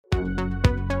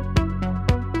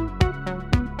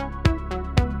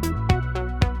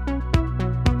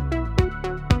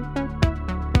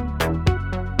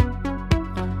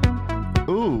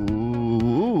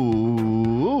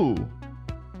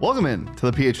Welcome in to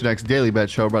the PHNX Daily Bet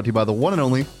Show, brought to you by the one and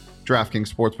only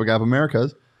DraftKings Sportsbook app,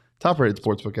 America's top-rated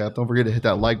sportsbook app. Don't forget to hit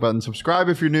that like button, subscribe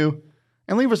if you're new,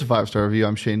 and leave us a 5-star review.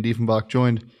 I'm Shane Diefenbach,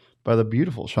 joined by the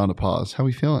beautiful Shonda Paz. How are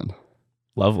we feeling?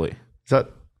 Lovely. That's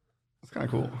kind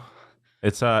of cool.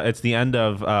 It's the end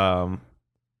of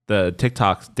the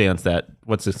TikTok dance that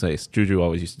what's his face Juju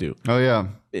always used to do. Oh yeah,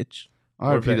 Bitch.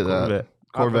 I repeated that.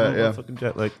 Corvette, yeah. Fucking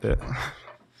jet like that.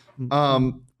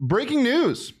 Breaking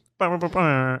news.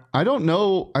 I don't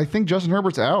know. I think Justin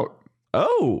Herbert's out.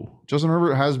 Oh. Justin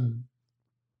Herbert has,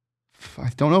 I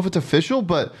don't know if it's official,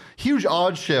 but huge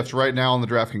odds shift right now on the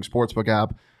DraftKings Sportsbook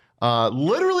app.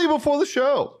 Literally before the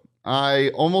show, I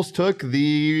almost took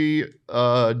the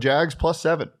Jags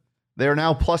 +7. They are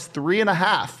now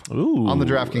 +3.5 on the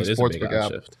DraftKings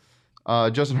Sportsbook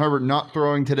app. Justin Herbert not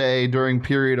throwing today during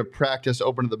period of practice.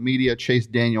 Open to the media. Chase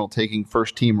Daniel taking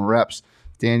first team reps.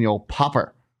 Daniel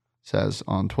Popper says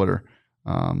on Twitter,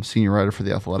 senior writer for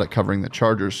The Athletic covering the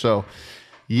Chargers. So,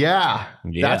 yeah,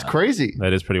 that's crazy.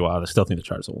 That is pretty wild. I still think the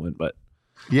Chargers will win, but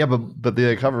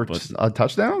they covered a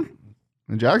touchdown.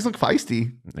 The Jags look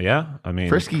feisty. Yeah, I mean,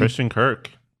 Frisky. Christian Kirk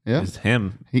is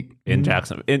him in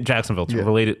Jacksonville.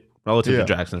 Related relative to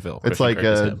Jacksonville. It's like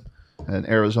an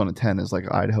Arizona 10 is like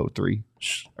Idaho 3,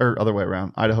 or other way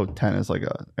around. Idaho 10 is like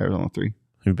a Arizona 3.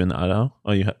 You've been to Idaho?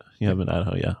 Oh, you have been to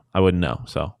Idaho? Yeah, I wouldn't know.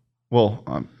 So, well,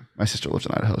 my sister lives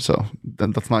in Idaho, so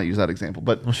then let's not use that example.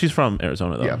 But she's from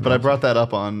Arizona, though. Yeah, but I brought that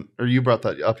up you brought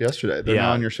that up yesterday. They're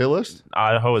now on your shit list.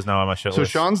 Idaho is now on my shit list. So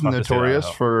Sean's notorious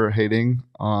for hating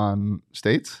on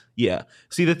states. Yeah.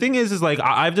 See, the thing is like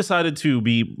I've decided to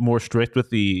be more strict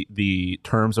with the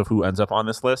terms of who ends up on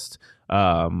this list.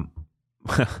 So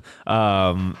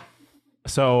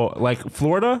like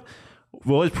Florida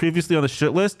was previously on the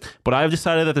shit list, but I've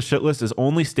decided that the shit list is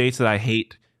only states that I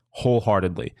hate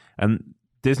wholeheartedly, and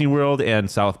Disney World and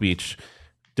South Beach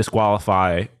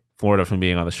disqualify Florida from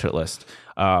being on the shit list.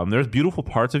 There's beautiful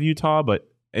parts of Utah,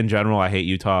 but in general, I hate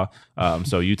Utah.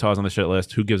 So Utah's on the shit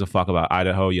list. Who gives a fuck about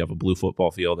Idaho? You have a blue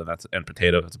football field and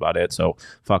potatoes. That's about it. So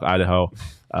fuck Idaho.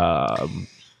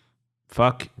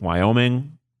 Fuck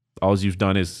Wyoming. All you've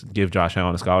done is give Josh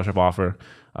Allen a scholarship offer,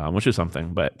 which is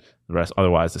something, but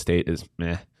otherwise the state is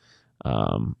meh.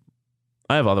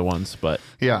 I have other ones, but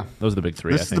yeah, those are the big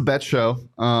three. This is the bet show.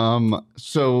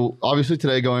 So obviously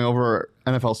today going over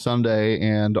NFL Sunday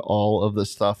and all of the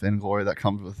stuff in glory that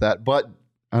comes with that. But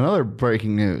another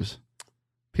breaking news.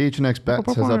 PHNX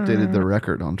Bets has updated the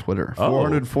record on Twitter.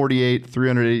 448,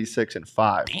 386, and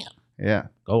 5. Damn. Yeah.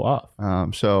 Go off.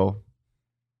 So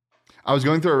I was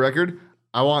going through a record.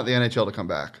 I want the NHL to come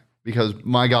back because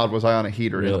my God, was I on a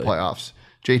heater in the playoffs.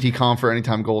 JT Compher,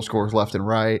 anytime goal scores left and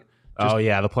right.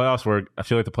 The playoffs were. I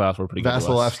feel like the playoffs were pretty good.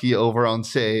 Vasilevsky over on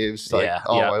saves.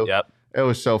 It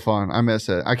was so fun. I miss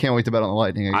it. I can't wait to bet on the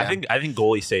Lightning again. I think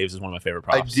goalie saves is one of my favorite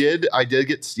props. I did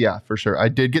get for sure. I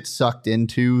did get sucked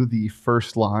into the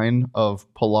first line of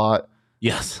Palat.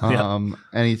 Yes.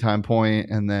 Anytime point,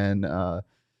 and then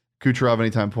Kucherov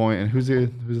anytime point, and who's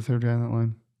the third guy in that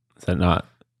line? Is that not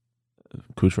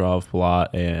Kucherov,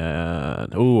 Palat,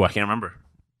 and I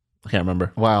can't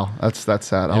remember. Wow, that's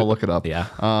sad. I'll look it up. Yeah.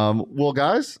 Well,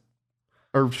 guys,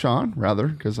 or Sean, rather,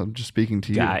 because I'm just speaking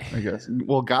to you, I guess.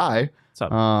 Well, Guy. What's up,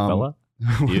 fella?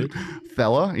 Dude?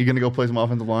 Fella, you going to go play some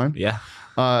offensive line? Yeah.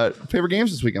 Favorite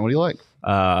games this weekend? What do you like?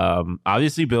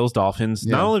 Obviously, Bills, Dolphins.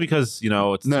 Yeah. Not only because,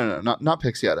 it's... No, not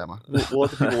picks yet, Emma. We'll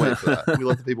let the people wait for that. We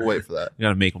let the people wait for that. You got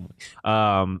to make them.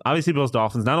 Obviously, Bills,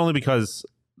 Dolphins, not only because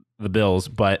the Bills,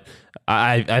 but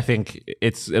I think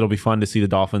it'll be fun to see the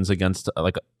Dolphins against,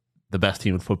 the best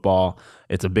team in football.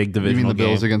 It's a big divisional game. You mean the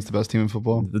Bills against the best team in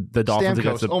football? The Dolphins Stamkos.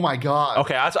 against oh my God.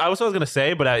 Okay, I was going to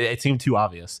say, but it seemed too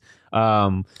obvious. It's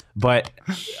I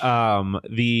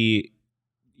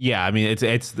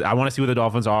want to see what the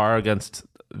Dolphins are against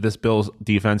this Bills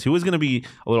defense, who is going to be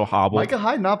a little hobbled. Micah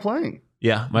Hyde not playing.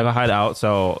 Yeah, Micah Hyde out.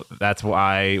 So that's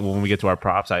why when we get to our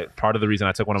props, part of the reason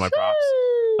I took one of my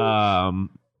props.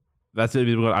 That's it.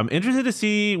 I'm interested to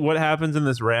see what happens in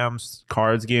this Rams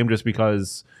Cards game, just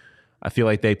because I feel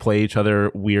like they play each other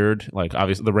weird. Like,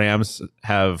 obviously, the Rams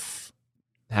haven't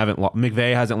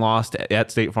McVay hasn't lost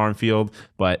at State Farm Field,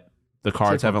 but the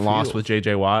Cards haven't lost with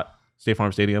JJ Watt. State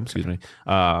Farm Stadium, excuse me.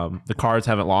 The Cards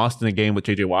haven't lost in a game with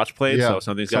JJ Watt played, so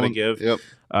something's got to give. Yep.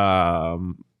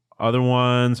 Other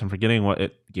ones, I'm forgetting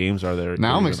what games are there.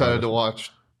 Now I'm excited to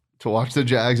watch the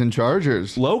Jags and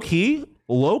Chargers. Low key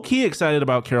excited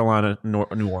about Carolina,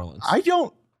 New Orleans.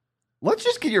 Let's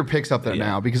just get your picks up there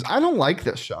now, because I don't like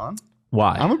this, Sean.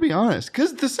 Why? I'm going to be honest.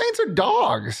 Because the Saints are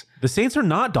dogs. The Saints are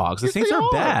not dogs. The Saints are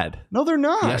bad. No, they're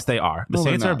not. Yes, they are. The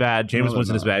Saints are bad. Jameis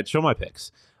Winston is bad. Show my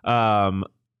picks.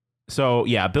 So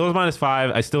yeah, Bills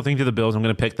 -5. I still think to the Bills. I'm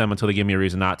going to pick them until they give me a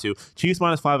reason not to. Chiefs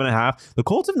 -5.5. The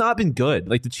Colts have not been good.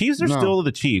 Like the Chiefs are still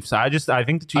the Chiefs. I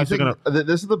think the Chiefs are going to.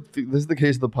 This is the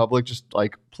case of the public. Just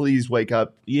like please wake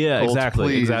up. Yeah,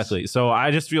 Colts, exactly. So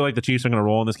I just feel like the Chiefs are going to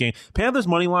roll in this game. Panthers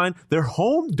money line. They're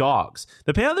home dogs.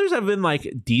 The Panthers have been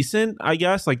like decent, I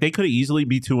guess. Like they could easily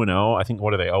be 2-0. I think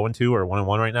what are they 0-2 or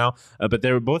 1-1 right now? But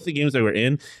they were both the games they were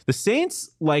in. The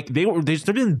Saints like they've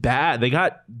been bad. They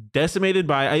got decimated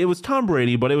by it was Tom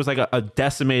Brady, but it was like a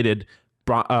decimated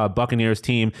Buccaneers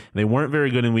team. And they weren't very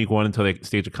good in week 1 until they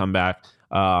staged a comeback.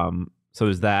 So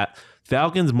there's that.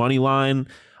 Falcons money line.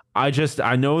 I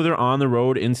know they're on the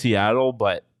road in Seattle,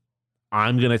 but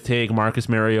I'm going to take Marcus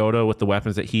Mariota with the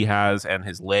weapons that he has and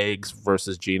his legs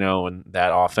versus Geno and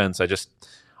that offense.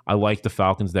 I like the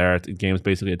Falcons there. The game's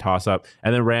basically a toss-up.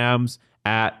 And then Rams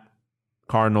at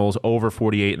Cardinals over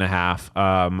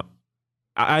 48.5.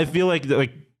 I feel like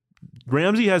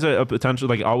Ramsey has a potential,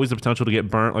 like always the potential to get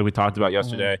burnt, like we talked about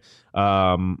yesterday.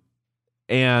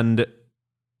 And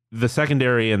the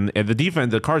secondary and the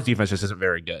defense, the Cards defense just isn't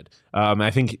very good.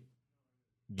 I think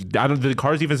the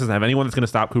Cards defense doesn't have anyone that's going to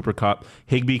stop Cooper Kupp.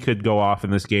 Higbee could go off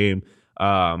in this game,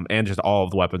 and just all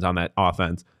of the weapons on that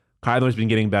offense. Kyler's been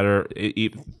getting better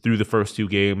through the first 2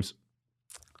 games.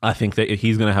 I think that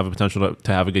he's going to have a potential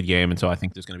to have a good game, and so I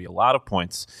think there's going to be a lot of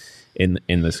points in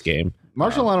this game.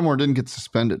 Marshall Lattimore didn't get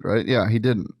suspended, right? Yeah, he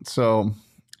didn't. So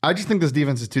I just think this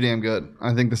defense is too damn good.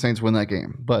 I think the Saints win that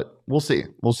game, but we'll see.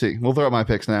 We'll throw out my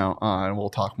picks now, and we'll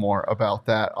talk more about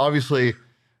that. Obviously,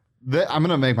 I'm going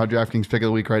to make my DraftKings pick of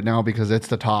the week right now because it's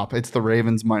the top. It's the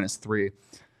Ravens -3.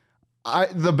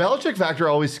 The Belichick factor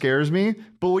always scares me,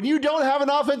 but when you don't have an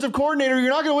offensive coordinator, you're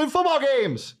not going to win football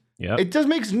games. Yep. It just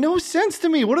makes no sense to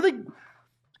me. What are they?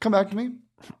 Come back to me.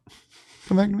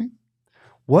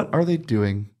 What are they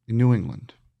doing in New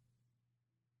England?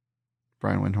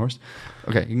 Brian Windhorst.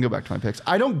 Okay, you can go back to my picks.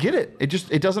 I don't get it.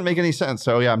 It doesn't make any sense.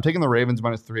 So yeah, I'm taking the Ravens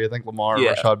 -3. I think Lamar and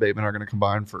Rashad Bateman are going to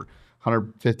combine for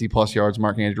 150 plus yards.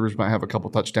 Mark Andrews might have a couple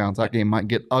touchdowns. That game might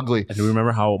get ugly. I do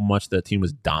remember how much the team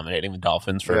was dominating the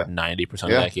Dolphins for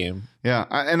 90% of that game. Yeah,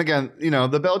 and again,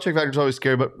 the Belichick factor is always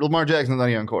scary, but Lamar Jackson's not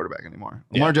a young quarterback anymore.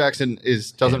 Lamar Jackson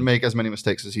doesn't make as many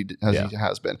mistakes as he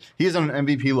has been. He is on an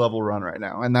MVP level run right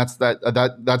now, and that's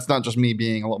not just me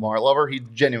being a Lamar lover. He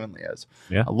genuinely is.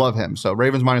 Yeah, I love him. So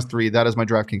Ravens -3. That is my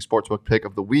DraftKings Sportsbook pick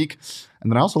of the week,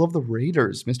 and then I also love the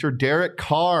Raiders, Mr. Derek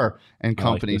Carr and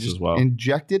company. Like this as well.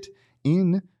 Inject it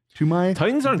in to my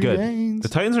Titans aren't veins. Good.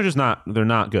 The Titans are just they're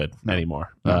not good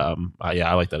anymore. No.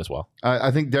 I like that as well.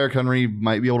 I think Derrick Henry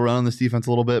might be able to run on this defense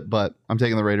a little bit, but I'm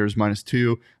taking the Raiders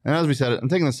 -2. And as we said, I'm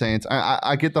taking the Saints.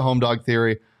 I get the home dog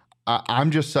theory.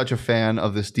 I'm just such a fan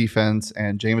of this defense,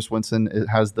 and Jameis Winston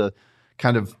has the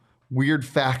kind of weird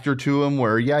factor to him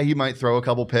where, he might throw a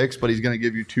couple picks, but he's going to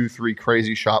give you 2-3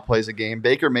 crazy shot plays a game.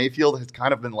 Baker Mayfield has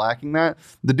kind of been lacking that.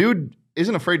 The dude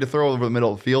isn't afraid to throw over the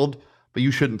middle of the field, but you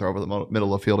shouldn't throw over the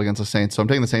middle of the field against the Saints. So I'm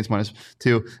taking the Saints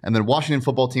 -2. And then Washington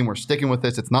football team, we're sticking with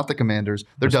this. It's not the Commanders.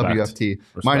 They're WFT.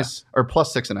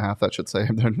 +6.5, that should say.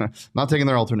 They're not taking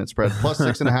their alternate spread.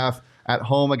 +6.5 at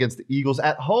home against the Eagles.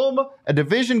 At home, a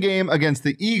division game against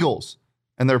the Eagles.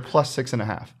 And they're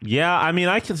 +6.5. Yeah, I mean,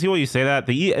 I can see why you say that.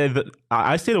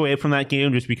 I stayed away from that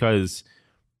game just because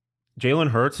Jalen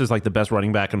Hurts is like the best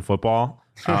running back in football.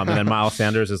 And then Miles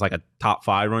Sanders is like a top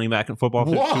 5 running back in football.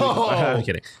 Whoa! I'm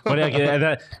kidding. But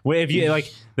if you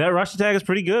that rush attack is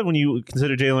pretty good when you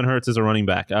consider Jalen Hurts as a running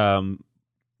back.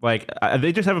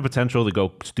 They just have a potential to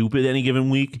go stupid any given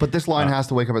week. But this line has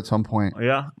to wake up at some point.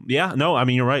 Yeah. No, I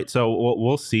mean you're right. So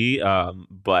we'll see.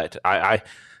 But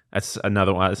that's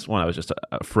another one. That's one I was just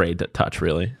afraid to touch.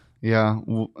 Really. Yeah,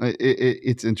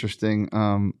 it's interesting.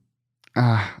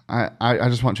 I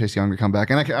just want Chase Young to come back,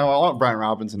 and I want Brian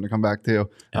Robinson to come back too.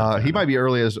 He might be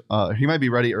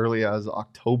ready early as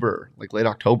October, like late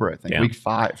October, I think, week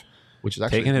 5, which is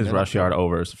actually taking his rush yard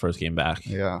over his first game back.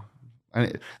 Yeah,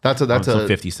 and that's a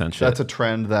 50-cent shit. That's a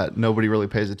trend that nobody really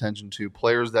pays attention to.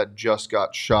 Players that just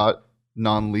got shot,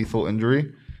 non-lethal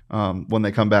injury, when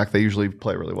they come back, they usually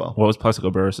play really well. What was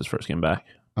Plaxico Burress' first game back?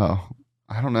 Oh,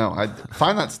 I don't know. I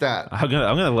find that stat. I'm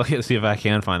gonna look at see if I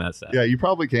can find that stat. Yeah, you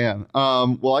probably can.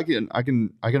 Well, I can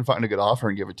find a good offer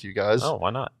and give it to you guys. Oh, why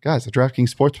not? Guys, the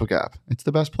DraftKings Sportsbook app. It's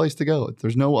the best place to go.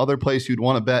 There's no other place you'd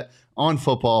want to bet on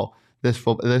football this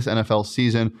NFL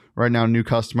season. Right now, new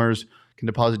customers can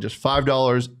deposit just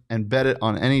 $5 and bet it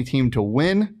on any team to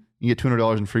win. You get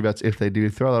 $200 in free bets if they do.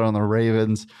 Throw that on the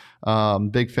Ravens.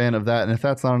 Big fan of that. And if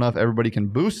that's not enough, everybody can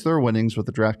boost their winnings with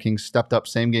the DraftKings stepped up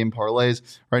same game parlays.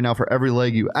 Right now, for every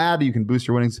leg you add, you can boost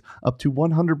your winnings up to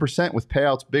 100% with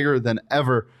payouts bigger than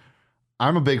ever.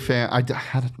 I'm a big fan. I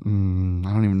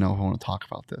don't even know if I want to talk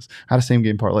about this. I had a same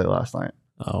game parlay last night.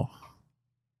 Oh.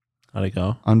 How'd it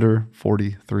go? Under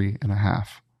 43.5.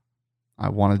 I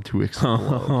wanted to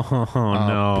explode.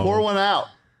 No. Pour one out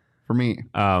for me.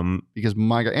 Because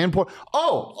my God. And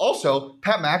also,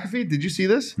 Pat McAfee, did you see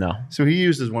this? No. So he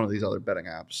uses one of these other betting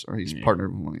apps, or he's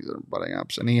partnered with one of these other betting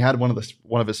apps. And he had one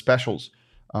of his specials,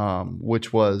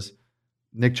 which was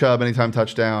Nick Chubb anytime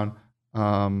touchdown,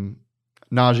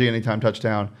 Najee anytime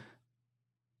touchdown,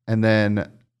 and then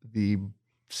the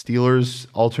Steelers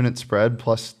alternate spread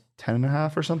plus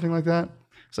 10.5 or something like that.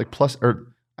 It's like plus, or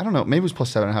I don't know, maybe it was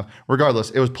plus 7.5.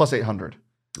 Regardless, it was plus 800.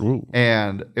 Ooh.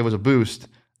 And it was a boost.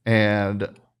 And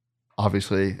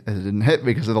obviously it didn't hit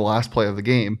because of the last play of the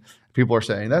game. People are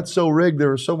saying that's so rigged.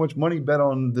 There was so much money bet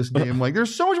on this game. Like,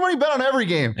 there's so much money bet on every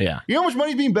game. Yeah. You know how much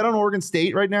money is being bet on Oregon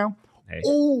State right now? Hey.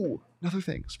 Oh, another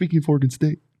thing. Speaking of Oregon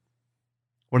State,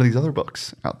 one of these other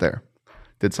books out there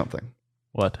did something.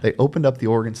 What? They opened up the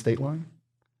Oregon State line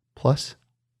plus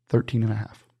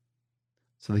 13.5.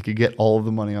 So they could get all of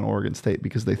the money on Oregon State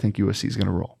because they think USC is going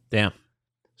to roll. Damn.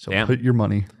 So put your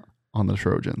money on the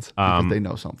Trojans because they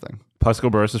know something.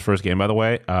 Plesko Burress' first game, by the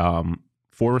way,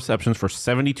 4 receptions for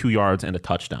 72 yards and a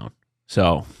touchdown.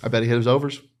 So I bet he hit his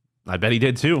overs. I bet he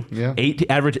did too. Yeah.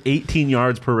 Average 18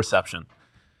 yards per reception.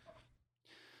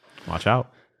 Watch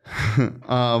out.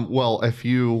 Well, if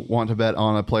you want to bet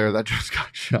on a player that just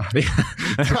got shot,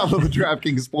 download the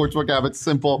DraftKings Sportsbook app. It's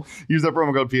simple. Use that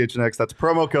promo code PHNX. That's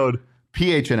promo code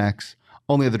PHNX.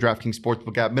 Only at the DraftKings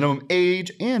Sportsbook app. Minimum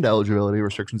age and eligibility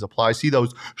restrictions apply. See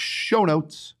those show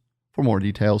notes for more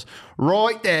details.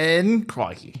 Right then,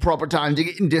 Crikey. proper time to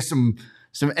get into some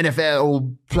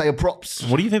NFL player props.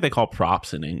 What do you think they call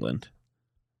props in England?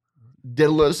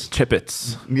 Diddlers.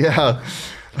 Chippets. Yeah.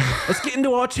 Let's get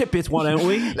into our chippets, why don't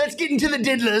we? Let's get into the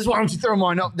diddlers. Why don't you throw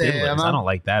mine up there? Diddlers. I don't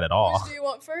like that at all. Which do you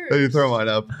want first? Hey, throw mine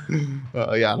up.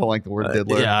 Yeah, I don't like the word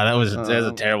diddler. Yeah, that was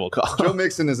a terrible call. Joe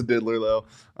Mixon is a diddler, though.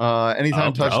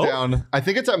 Anytime touchdown. I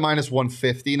think it's at minus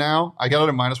 150 now. I got it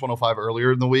at minus 105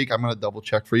 earlier in the week. I'm going to double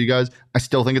check for you guys. I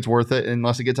still think it's worth it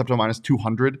unless it gets up to minus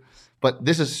 200. But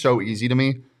this is so easy to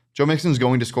me. Joe Mixon's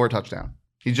going to score a touchdown.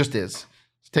 He just is.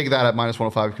 Take that at minus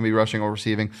 105. He can be rushing or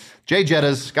receiving. Jay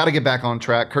Jettas, got to get back on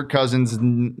track. Kirk Cousins,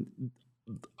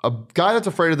 a guy that's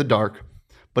afraid of the dark,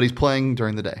 but he's playing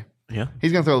during the day. Yeah.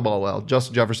 He's going to throw the ball well.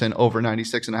 Justin Jefferson, over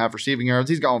 96.5 receiving yards.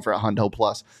 He's going for a hundo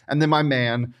plus. And then my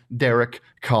man, Derek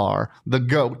Carr, the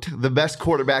GOAT, the best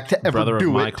quarterback to ever Brother do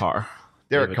of my it. car.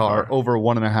 Derek David Carr, over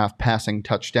 1.5 passing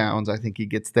touchdowns. I think he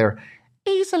gets there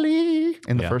easily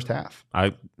in the first half.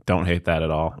 I don't hate that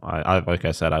at all. I like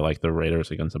I said, I like the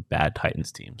Raiders against a bad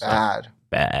Titans team. So Bad.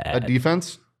 bad. That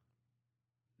defense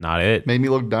Not it. made me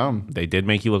look dumb. They did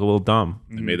make you look a little dumb.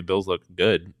 They made the Bills look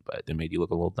good, but they made you look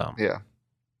a little dumb. Yeah.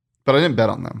 But I didn't bet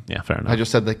on them. Yeah, fair enough. I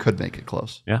just said they could make it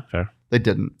close. Yeah, fair. They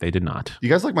didn't. They did not. You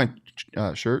guys like my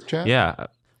shirt, Chad? Yeah.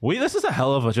 This is a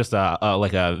hell of a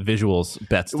like a visuals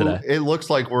bets today. It looks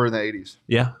like we're in the 80s.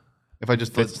 Yeah. If I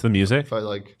just Fits the music. if I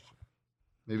like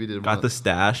maybe did Got the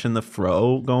stash and the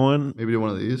fro going. maybe do one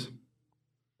of these.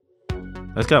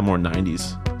 That's got more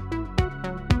 90s.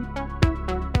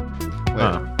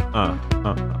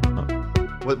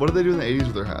 Wait, what did they do in the 80s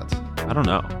with their hats? I don't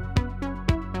know.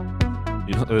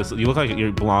 You look like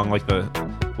you belong like the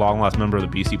long lost member of the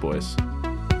Beastie Boys.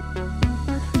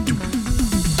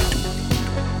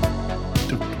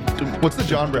 What's the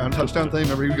John Brown touchdown thing?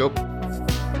 Remember you go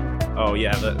Oh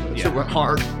yeah, shit went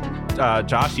hard.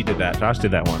 Josh, he did that. Josh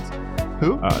did that once.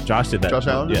 Who? Josh did that. Josh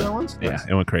Allen did yeah. that once? Yeah, Nice.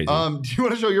 it went crazy. Do you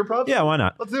want to show your props? Yeah, why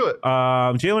not? Let's do it.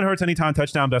 Jalen Hurts anytime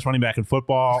touchdown, best running back in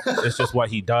football. It's just what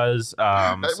he does.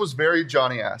 That was very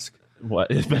Johnny-esque.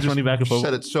 What is best running back in football?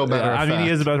 Said it so matter of I mean, he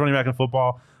fact. is the best running back in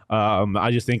football.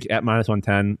 I just think at minus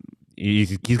 110,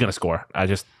 he's going to score. I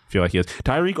just feel like he is.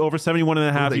 Tyreek over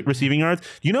 71.5 receiving yards.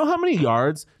 Do you know how many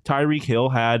yards Tyreek Hill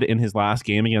had in his last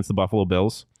game against the Buffalo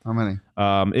Bills? How many?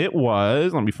 It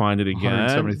was, let me find it again.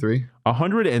 173.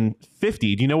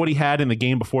 150. Do you know what he had in the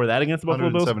game before that against the Buffalo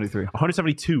Bills? 173.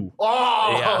 172.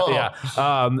 Oh! Yeah.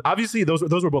 Obviously, those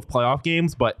were both playoff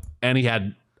games, and he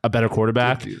had a better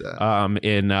quarterback. Did do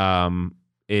that.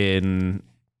 In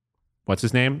what's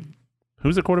his name?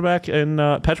 Who's the quarterback in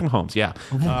Patrick Mahomes? Yeah.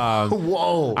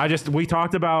 Whoa. We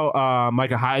talked about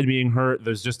Micah Hyde being hurt.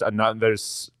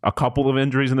 There's a couple of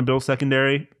injuries in the Bills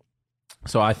secondary.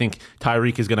 So I think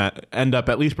Tyreek is going to end up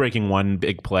at least breaking one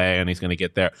big play, and he's going to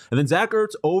get there. And then Zach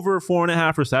Ertz over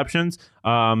 4.5 receptions.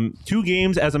 2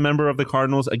 games as a member of the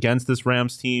Cardinals against this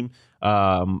Rams team.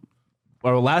 Last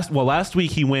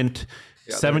week he went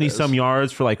Yeah, 70 some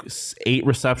yards for like 8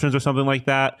 receptions or something like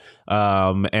that.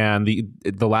 And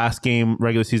the last game,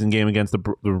 regular season game against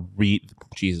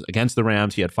against the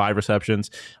Rams, he had 5 receptions.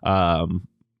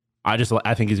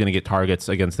 I think he's going to get targets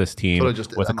against this team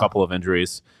with a couple of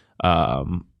injuries.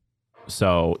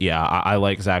 So yeah, I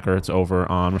like Zach Ertz over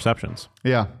on receptions.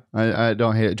 Yeah, I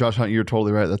don't hate it. Josh Hunt, you're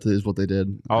totally right. That is what they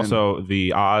did. Also,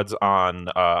 the odds on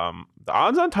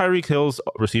Tyreek Hill's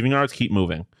receiving yards keep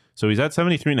moving. So he's at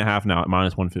 73.5 now at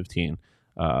 -115.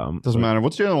 Doesn't matter.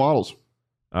 What's Jalen Waddle's?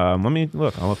 Let me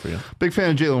look. I'll look for you. Big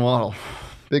fan of Jalen Waddle.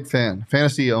 Big fan.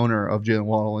 Fantasy owner of Jalen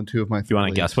Waddle in 2 of my. Do you want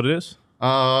to guess what it is?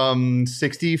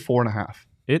 64.5.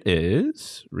 It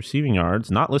is receiving yards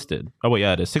not listed. Oh wait,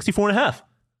 yeah, it is 64.5.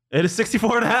 It is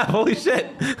 64.5. Holy shit!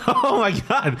 Oh my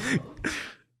god,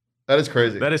 that is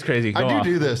crazy. That is crazy. I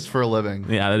do this for a living.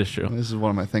 Yeah, that is true. This is one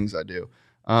of my things I do.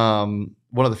 One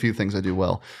of the few things I do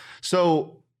well.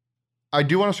 So I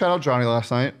do want to shout out Johnny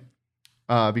last night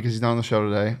because he's not on the show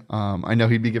today. I know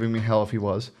he'd be giving me hell if he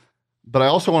was. But I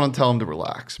also want to tell him to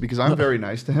relax because I'm very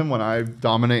nice to him when I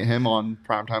dominate him on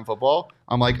primetime football.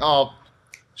 I'm like, oh,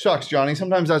 shucks, Johnny.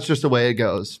 Sometimes that's just the way it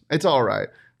goes. It's all right.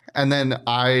 And then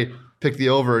I picked the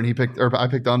over and I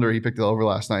picked under. He picked the over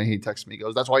last night. He texted me, he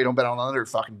goes, that's why you don't bet on the under,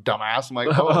 fucking dumbass. I'm like,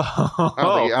 oh,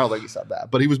 I don't think he said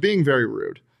that. But he was being very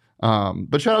rude.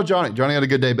 But shout out Johnny. Johnny had a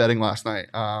good day betting last night.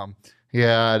 He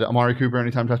had Amari Cooper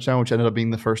anytime touchdown, which ended up being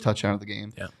the first touchdown of the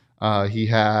game. Yeah. He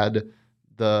had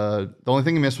the only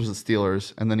thing he missed was the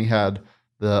Steelers, and then he had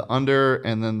the under,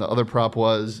 and then the other prop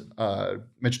was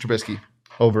Mitch Trubisky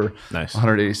over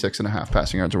 186.5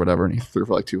 passing yards or whatever, and he threw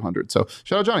for like 200. So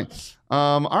shout out Johnny.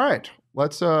 All right,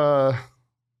 that's all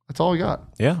we got.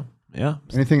 Yeah.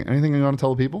 Anything you want to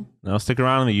tell the people? No, stick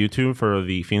around on the YouTube for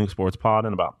the Phoenix Sports Pod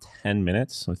in about 10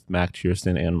 minutes with Mac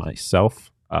Cheerston and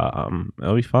myself.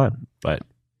 It'll be fun. But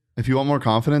if you want more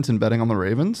confidence in betting on the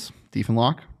Ravens, Thief and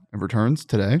Lock and returns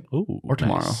today or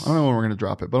tomorrow. Nice. I don't know when we're going to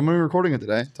drop it, but I'm going to be recording it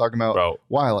today, talking about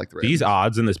why I like the Ravens. These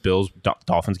odds in this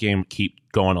Bills-Dolphins game keep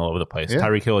going all over the place. Yeah.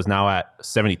 Tyreek Hill is now at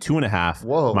 72.5,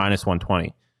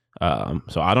 -120.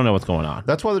 So I don't know what's going on.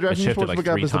 That's why the DraftKings Sportsbook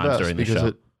app is the best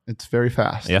because it's very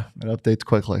fast. Yeah, it updates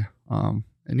quickly. And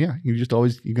yeah, you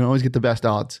can always get the best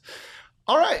odds.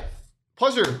 All right,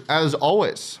 pleasure as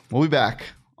always. We'll be back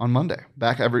on Monday.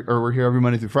 We're here every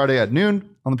Monday through Friday at noon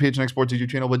on the PHNX Sports YouTube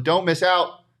channel. But don't miss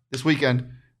out this weekend.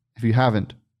 If you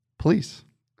haven't, please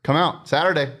come out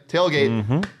Saturday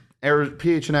tailgate.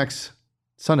 PHNX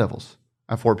Sun Devils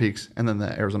at Four Peaks, and then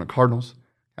the Arizona Cardinals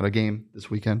at a game this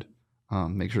weekend.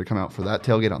 Make sure to come out for that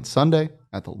tailgate on Sunday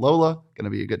at the Lola. Going to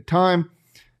be a good time.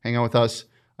 Hang out with us.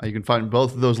 You can find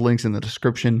both of those links in the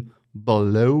description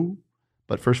below.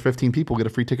 But first 15 people get a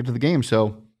free ticket to the game.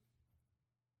 So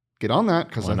get on that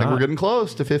because I think we're getting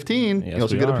close to 15. Yes, you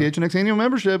also get a PHNX annual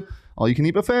membership. All you can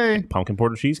eat buffet. Pumpkin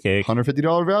porter cheesecake.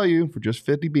 $150 value for just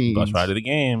 50 beans. Bus ride to the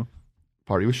game.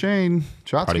 Party with Shane.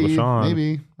 Party with Sean.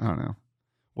 Maybe. I don't know.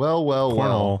 Well.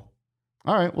 All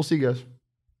right. We'll see you guys.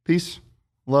 Peace.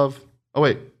 Love. Oh,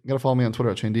 wait. You got to follow me on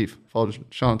Twitter at Shane Deef. Follow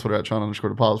Sean on Twitter at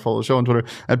Sean_DePaulis. Follow the show on Twitter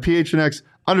at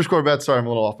PHNX_bets. Sorry, I'm a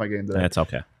little off my game today. That's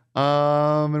okay.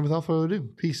 And without further ado,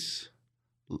 peace.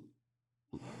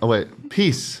 Oh, wait.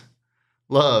 Peace.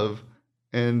 Love.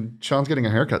 And Sean's getting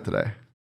a haircut today.